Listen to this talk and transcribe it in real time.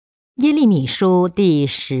耶利米书第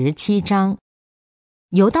17章。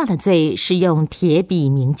犹大的罪是用铁笔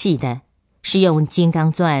铭记的，是用金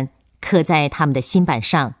刚钻刻在他们的心板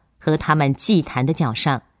上和他们祭坛的脚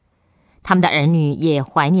上。他们的儿女也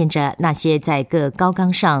怀念着那些在各高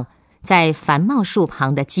冈上，在繁茂树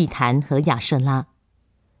旁的祭坛和亚舍拉。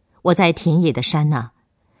我在田野的山哪，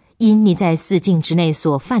因你在四境之内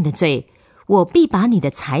所犯的罪，我必把你的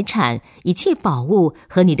财产、一切宝物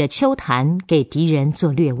和你的丘坛给敌人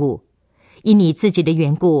做掠物。因你自己的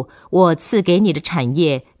缘故，我赐给你的产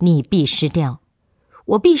业，你必失掉。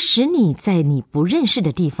我必使你在你不认识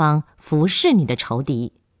的地方服侍你的仇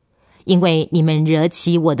敌。因为你们惹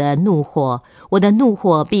起我的怒火，我的怒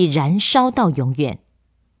火必燃烧到永远。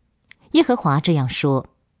耶和华这样说：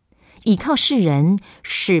倚靠世人，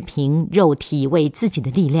是凭肉体为自己的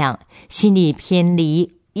力量，心里偏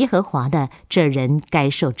离耶和华的，这人该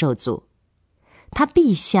受咒诅。他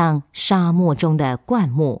必像沙漠中的灌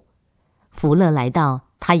木，福乐来到，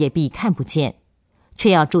他也必看不见，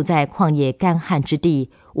却要住在旷野干旱之地，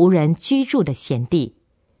无人居住的闲地。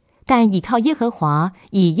但倚靠耶和华，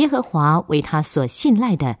以耶和华为他所信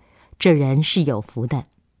赖的，这人是有福的。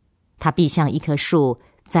他必像一棵树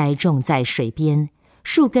栽种在水边，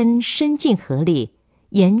树根伸进河里，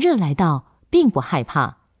炎热来到，并不害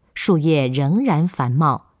怕，树叶仍然繁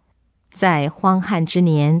茂。在荒旱之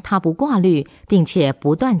年，他不挂虑，并且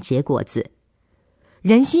不断结果子。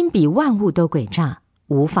人心比万物都诡诈，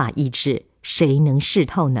无法医治，谁能试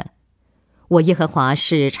透呢？我耶和华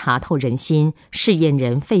是查透人心、试验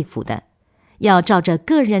人肺腑的，要照着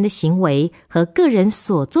个人的行为和个人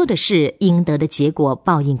所做的事应得的结果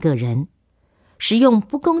报应个人。使用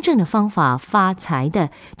不公正的方法发财的，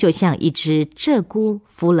就像一只鹧鸪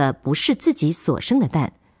孵了不是自己所生的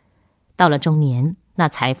蛋，到了中年，那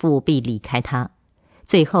财富必离开他，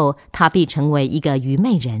最后他必成为一个愚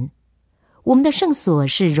昧人。我们的圣所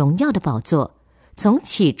是荣耀的宝座，从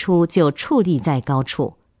起初就矗立在高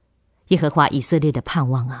处。耶和华以色列的盼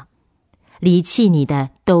望啊，离弃你的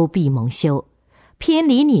都必蒙羞，偏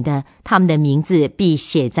离你的，他们的名字必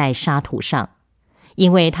写在沙土上，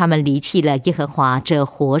因为他们离弃了耶和华这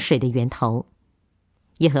活水的源头。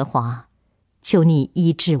耶和华，求你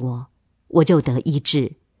医治我，我就得医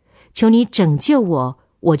治；求你拯救我，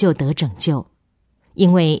我就得拯救，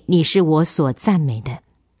因为你是我所赞美的。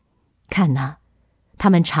看哪，他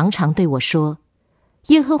们常常对我说：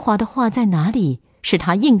耶和华的话在哪里？使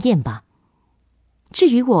他应验吧。至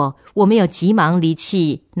于我没有急忙离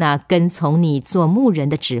弃那跟从你做牧人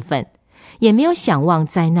的职分，也没有想望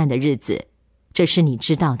灾难的日子，这是你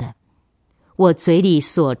知道的。我嘴里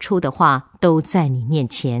所出的话都在你面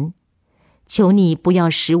前，求你不要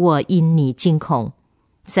使我因你惊恐。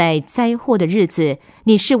在灾祸的日子，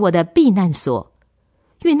你是我的避难所。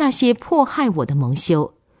愿那些迫害我的蒙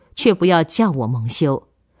羞，却不要叫我蒙羞；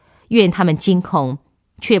愿他们惊恐，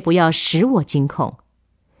却不要使我惊恐。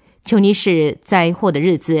求你使灾祸的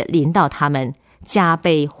日子临到他们，加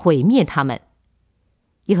倍毁灭他们。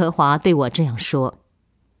耶和华对我这样说：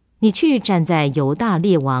你去站在犹大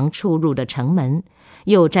列王出入的城门，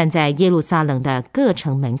又站在耶路撒冷的各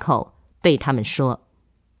城门口，对他们说：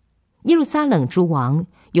耶路撒冷诸王、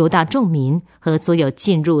犹大众民和所有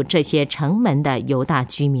进入这些城门的犹大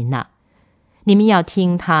居民哪，你们要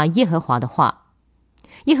听他耶和华的话。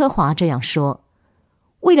耶和华这样说：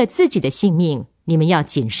为了自己的性命，你们要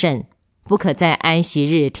谨慎，不可在安息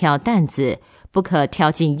日挑担子，不可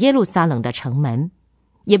挑进耶路撒冷的城门，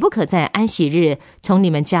也不可在安息日从你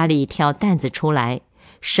们家里挑担子出来，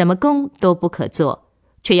什么工都不可做，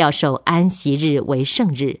却要守安息日为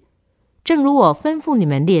圣日，正如我吩咐你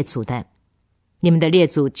们列祖的。你们的列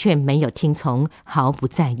祖却没有听从，毫不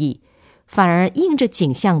在意，反而应着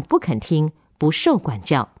景象不肯听，不受管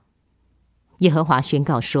教。耶和华宣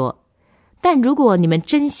告说：但如果你们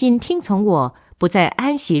真心听从我，不在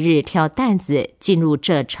安息日挑担子进入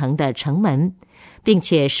这城的城门，并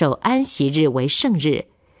且守安息日为圣日，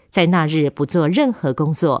在那日不做任何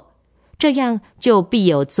工作，这样就必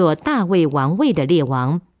有做大卫王位的列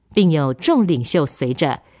王，并有众领袖随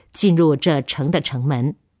着进入这城的城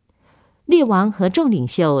门。列王和众领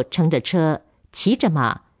袖乘着车，骑着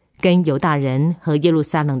马，跟犹大人和耶路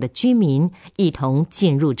撒冷的居民一同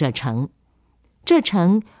进入这城。这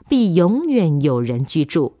城必永远有人居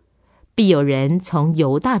住，必有人从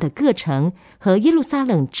犹大的各城和耶路撒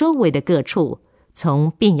冷周围的各处，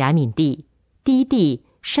从便雅悯地、低地、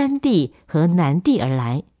山地和南地而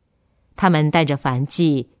来。他们带着燔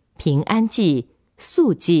祭、平安祭、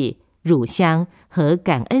素祭、乳香和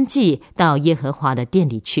感恩祭到耶和华的殿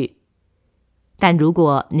里去。但如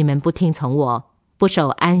果你们不听从我，不守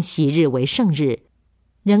安息日为圣日，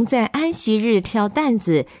仍在安息日挑担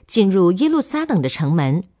子进入耶路撒冷的城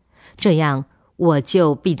门，这样我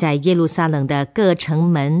就必在耶路撒冷的各城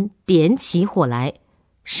门点起火来，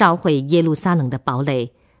烧毁耶路撒冷的堡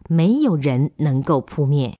垒，没有人能够扑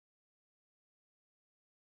灭。